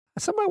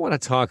Something I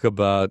want to talk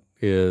about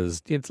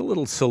is it's a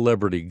little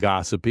celebrity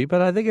gossipy,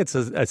 but I think it's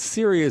a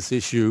serious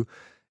issue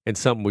and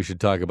something we should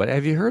talk about.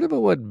 Have you heard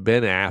about what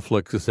Ben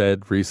Affleck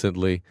said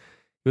recently?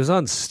 He was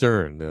on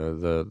Stern.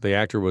 The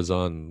actor was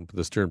on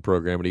the Stern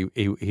program, and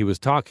he was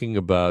talking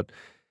about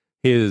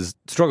his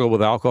struggle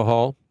with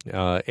alcohol,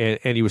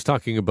 and he was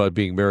talking about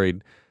being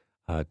married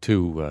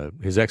to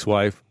his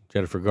ex-wife,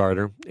 Jennifer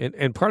Garner.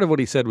 And part of what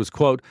he said was,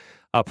 quote,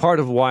 part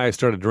of why I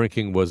started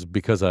drinking was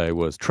because I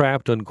was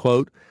trapped,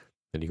 unquote.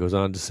 And he goes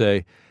on to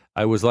say,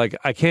 I was like,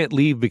 I can't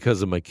leave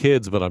because of my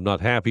kids, but I'm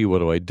not happy. What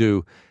do I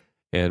do?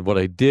 And what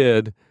I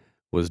did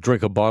was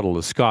drink a bottle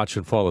of scotch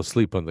and fall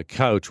asleep on the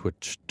couch,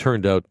 which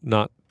turned out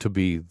not to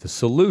be the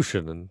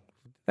solution. And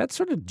that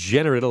sort of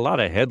generated a lot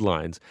of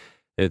headlines.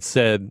 It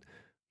said,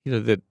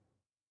 that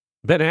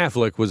Ben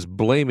Affleck was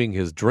blaming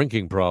his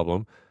drinking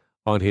problem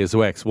on his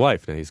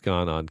ex-wife. Now, he's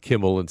gone on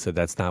Kimmel and said,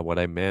 that's not what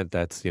I meant.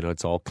 That's,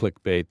 it's all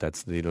clickbait.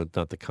 That's,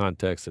 not the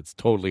context. It's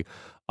totally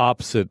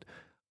opposite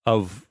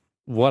of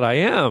what I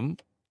am.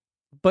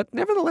 But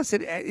nevertheless,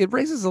 it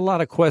raises a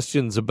lot of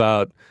questions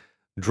about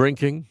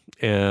drinking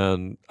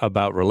and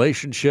about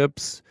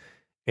relationships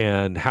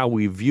and how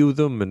we view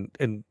them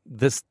and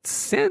this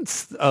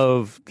sense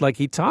of, like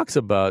he talks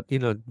about,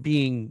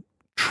 being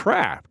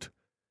trapped.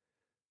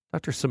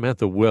 Dr.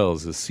 Samantha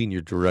Wells is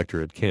Senior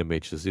Director at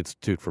CAMH's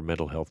Institute for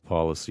Mental Health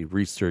Policy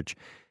Research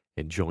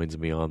and joins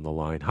me on the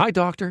line. Hi,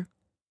 Doctor.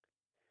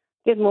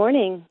 Good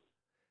morning.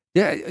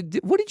 Yeah,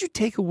 what did you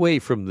take away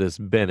from this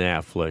Ben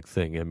Affleck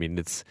thing? I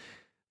mean,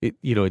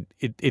 it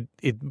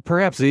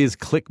perhaps is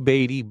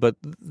clickbaity, but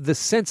the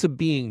sense of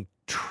being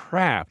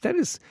trapped, that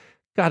has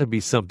got to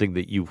be something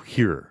that you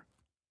hear.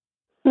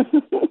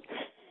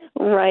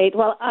 Right.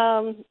 Well,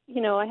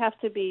 I have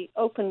to be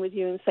open with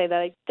you and say that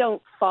I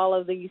don't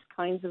follow these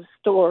kinds of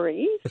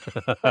stories,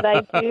 but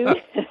I do.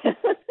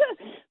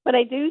 But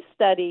I do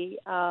study,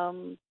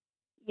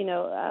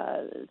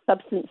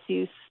 substance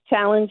use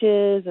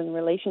challenges and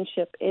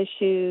relationship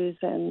issues,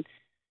 and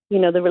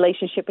the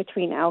relationship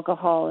between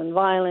alcohol and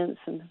violence,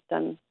 and have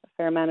done a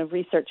fair amount of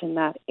research in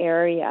that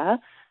area.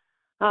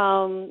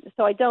 So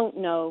I don't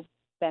know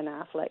Ben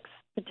Affleck's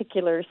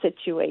particular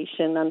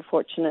situation,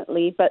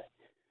 unfortunately, but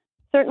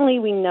certainly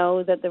we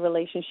know that the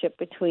relationship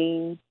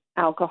between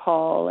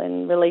alcohol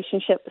and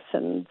relationships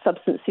and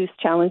substance use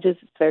challenges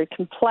is very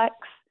complex,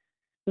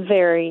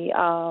 very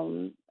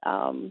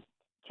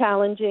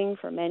challenging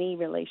for many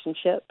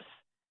relationships,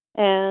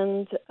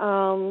 and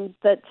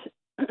that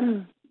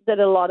that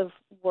a lot of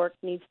work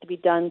needs to be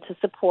done to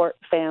support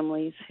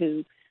families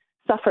who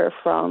suffer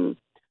from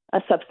a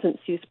substance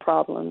use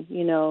problem,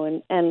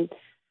 and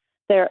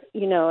there,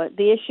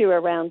 the issue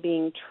around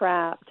being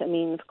trapped, I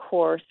mean, of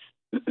course,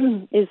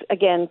 is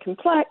again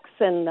complex,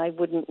 and I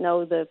wouldn't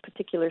know the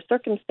particular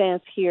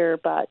circumstance here,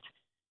 but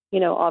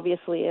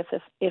obviously,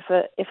 if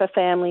a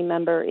family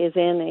member is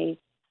in a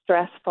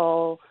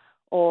stressful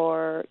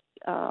or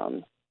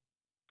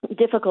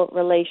difficult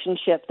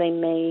relationship, they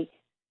may,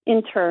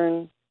 in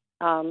turn,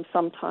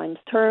 sometimes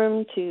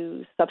turn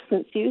to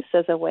substance use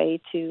as a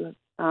way to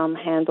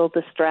handle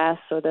the stress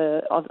or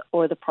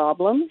the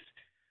problems.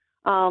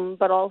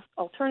 But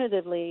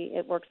alternatively,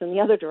 it works in the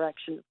other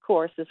direction, of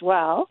course, as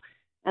well,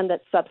 and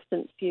that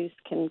substance use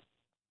can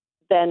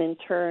then, in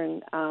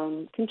turn,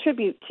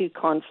 contribute to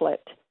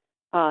conflict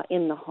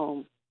in the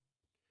home.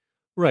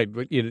 Right,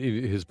 but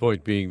his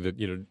point being that,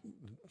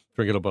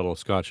 drinking a bottle of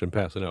scotch and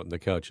passing out on the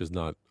couch is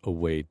not a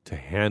way to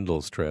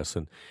handle stress,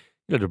 and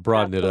to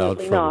broaden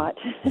Absolutely it out from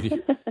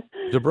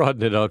not. to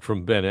broaden it out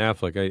from Ben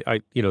Affleck,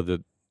 I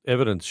the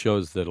evidence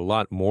shows that a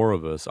lot more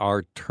of us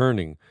are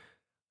turning,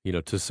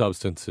 to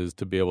substances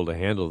to be able to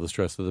handle the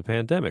stress of the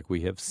pandemic.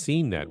 We have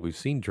seen that. We've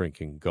seen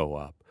drinking go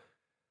up.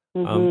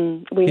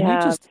 We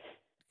have.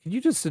 Can you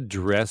just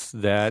address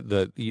that?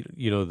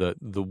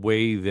 The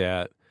way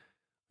that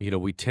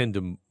we tend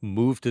to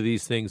move to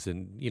these things,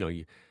 and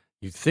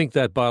you think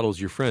that bottle's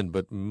your friend,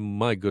 but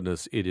my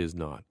goodness, it is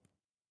not.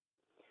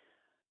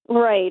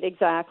 Right,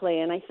 exactly.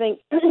 And I think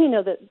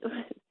that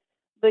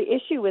the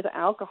issue with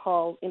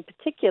alcohol in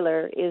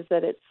particular is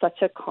that it's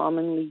such a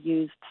commonly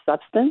used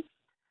substance,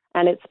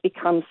 and it's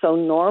become so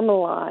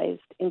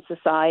normalized in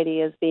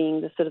society as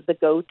being the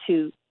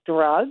go-to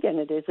drug, and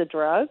it is a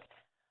drug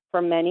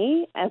for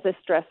many as a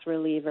stress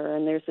reliever.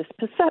 And there's this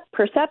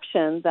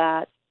perception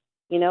that,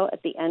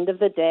 at the end of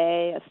the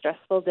day, a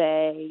stressful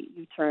day,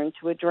 you turn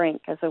to a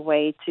drink as a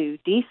way to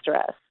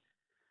de-stress.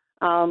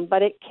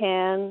 But it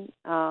can,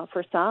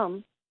 for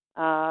some,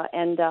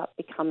 end up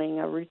becoming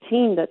a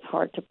routine that's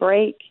hard to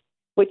break,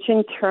 which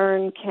in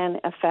turn can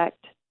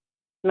affect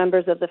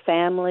members of the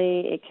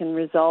family. It can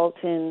result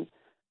in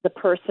the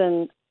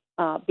person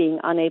being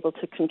unable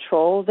to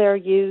control their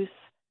use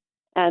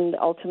and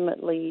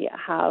ultimately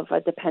have a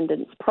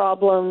dependence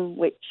problem,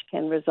 which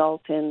can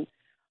result in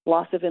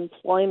loss of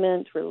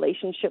employment,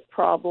 relationship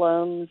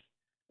problems.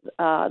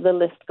 The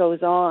list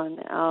goes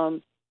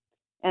on,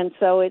 and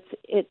so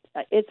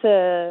it's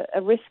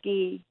a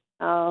risky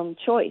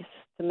choice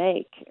to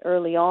make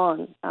early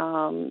on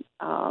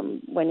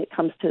when it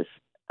comes to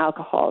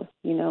alcohol.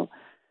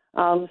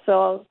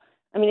 So,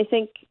 I mean, I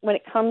think when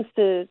it comes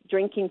to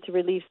drinking to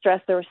relieve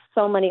stress, there are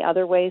so many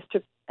other ways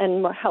to,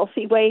 and more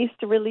healthy ways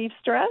to relieve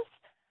stress.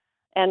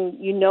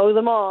 And you know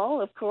them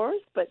all, of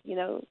course, but,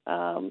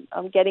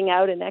 getting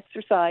out and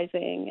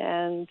exercising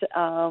and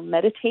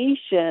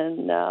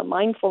meditation,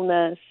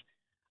 mindfulness,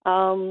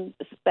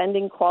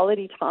 spending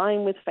quality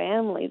time with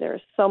family. There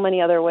are so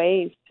many other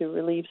ways to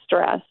relieve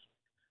stress.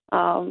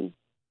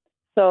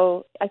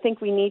 So I think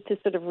we need to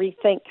sort of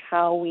rethink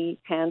how we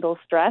handle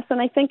stress.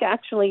 And I think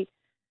actually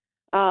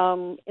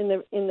in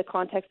the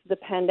context of the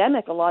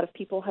pandemic, a lot of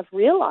people have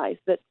realized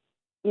that,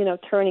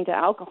 turning to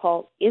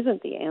alcohol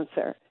isn't the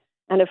answer,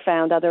 and have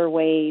found other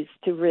ways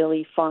to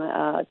really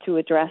to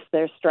address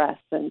their stress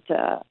and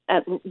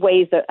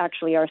ways that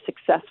actually are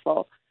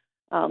successful,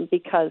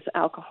 because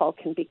alcohol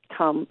can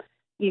become,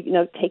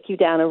 take you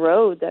down a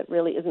road that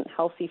really isn't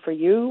healthy for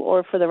you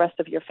or for the rest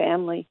of your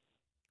family.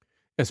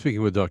 And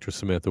speaking with Dr.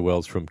 Samantha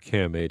Wells from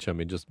CAMH, I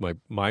mean, just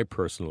my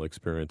personal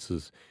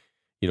experiences,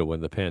 when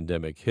the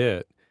pandemic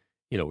hit,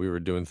 we were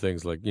doing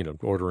things like,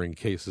 ordering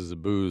cases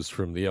of booze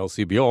from the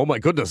LCBO. Oh, my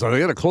goodness, I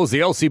got to close the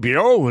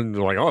LCBO. And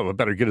like, oh, I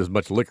better get as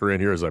much liquor in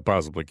here as I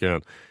possibly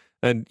can.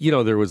 And,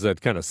 there was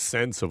that kind of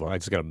sense of, I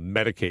just got to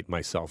medicate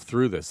myself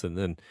through this. And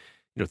then,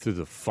 through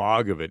the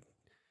fog of it,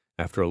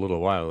 after a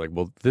little while, like,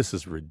 well, this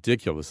is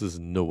ridiculous. This is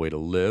no way to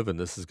live. And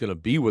this is going to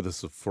be with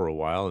us for a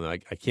while. And I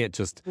can't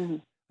just,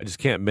 I just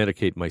can't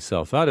medicate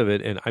myself out of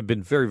it. And I've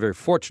been very, very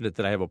fortunate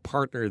that I have a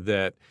partner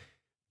that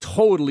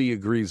totally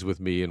agrees with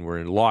me, and we're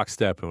in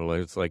lockstep, and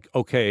it's like,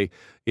 okay,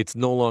 it's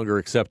no longer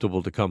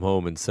acceptable to come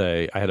home and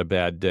say I had a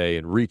bad day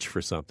and reach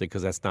for something,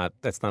 because that's not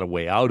a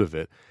way out of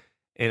it.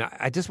 And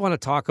I just want to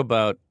talk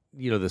about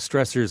the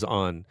stressors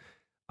on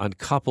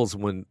couples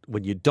when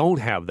you don't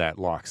have that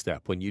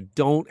lockstep, when you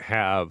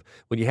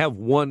have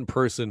one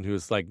person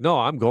who's like,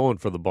 no, I'm going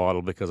for the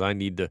bottle because I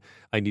need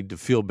to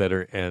feel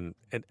better, and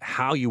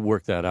how you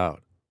work that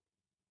out.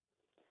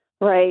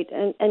 Right,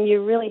 and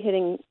you're really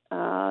hitting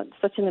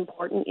such an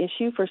important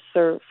issue for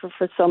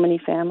so many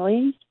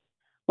families,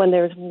 when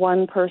there's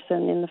one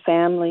person in the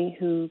family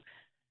who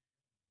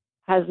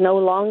has no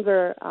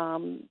longer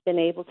been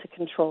able to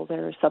control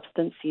their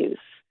substance use,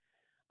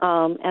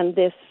 and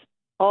this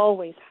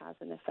always has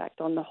an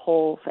effect on the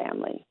whole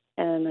family.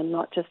 And I'm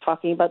not just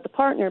talking about the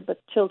partner,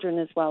 but children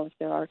as well, if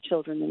there are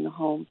children in the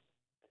home.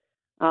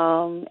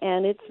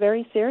 And it's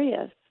very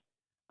serious.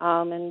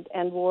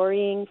 And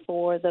worrying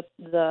for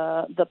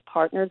the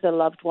partner, the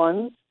loved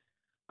ones,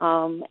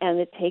 and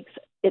it takes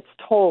its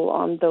toll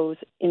on those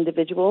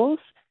individuals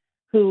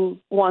who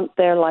want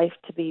their life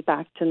to be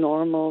back to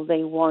normal.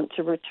 They want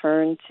to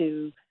return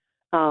to,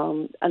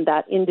 and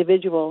that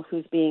individual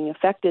who's being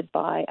affected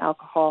by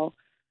alcohol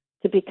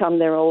to become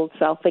their old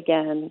self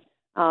again,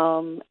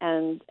 and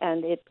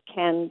it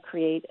can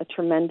create a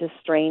tremendous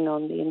strain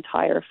on the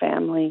entire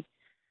family.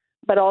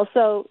 But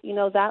also,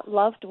 that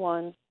loved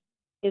one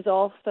is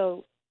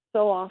also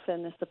so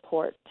often a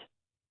support.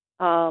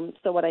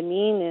 So what I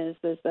mean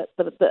is that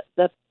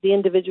the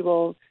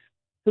individual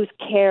who's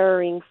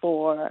caring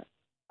for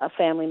a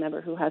family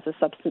member who has a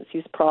substance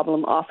use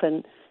problem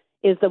often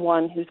is the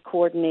one who's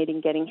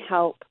coordinating getting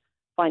help,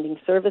 finding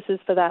services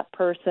for that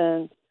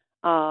person,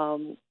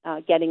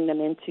 getting them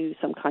into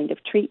some kind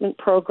of treatment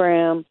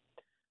program.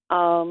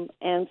 And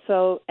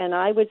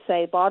I would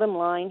say bottom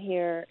line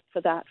here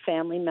for that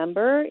family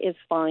member is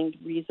find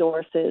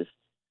resources,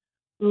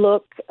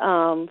 look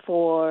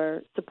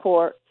for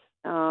support,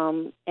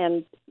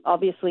 and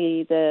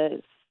obviously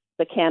the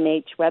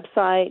CAMH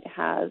website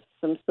has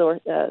some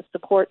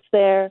supports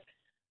there.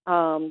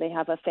 They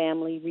have a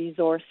family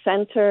resource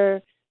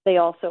center. They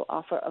also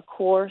offer a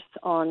course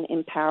on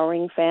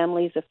empowering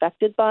families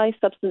affected by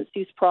substance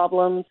use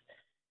problems.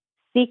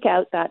 Seek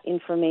out that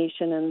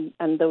information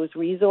and those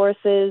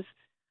resources,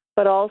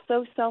 but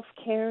also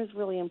self-care is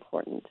really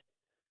important.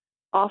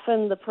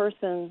 Often the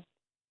person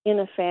in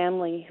a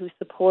family who's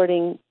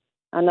supporting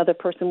another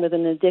person with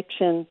an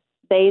addiction,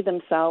 they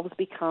themselves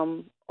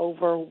become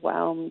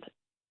overwhelmed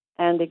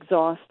and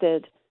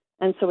exhausted.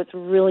 And so it's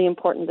really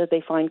important that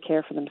they find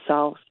care for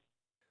themselves.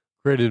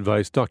 Great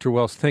advice. Dr.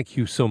 Wells, thank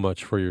you so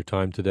much for your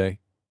time today.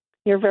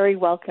 You're very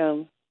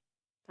welcome.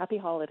 Happy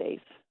holidays.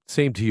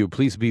 Same to you.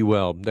 Please be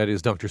well. That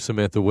is Dr.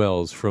 Samantha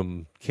Wells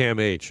from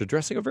CAMH,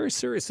 addressing a very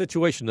serious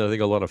situation that I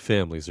think a lot of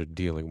families are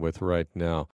dealing with right now.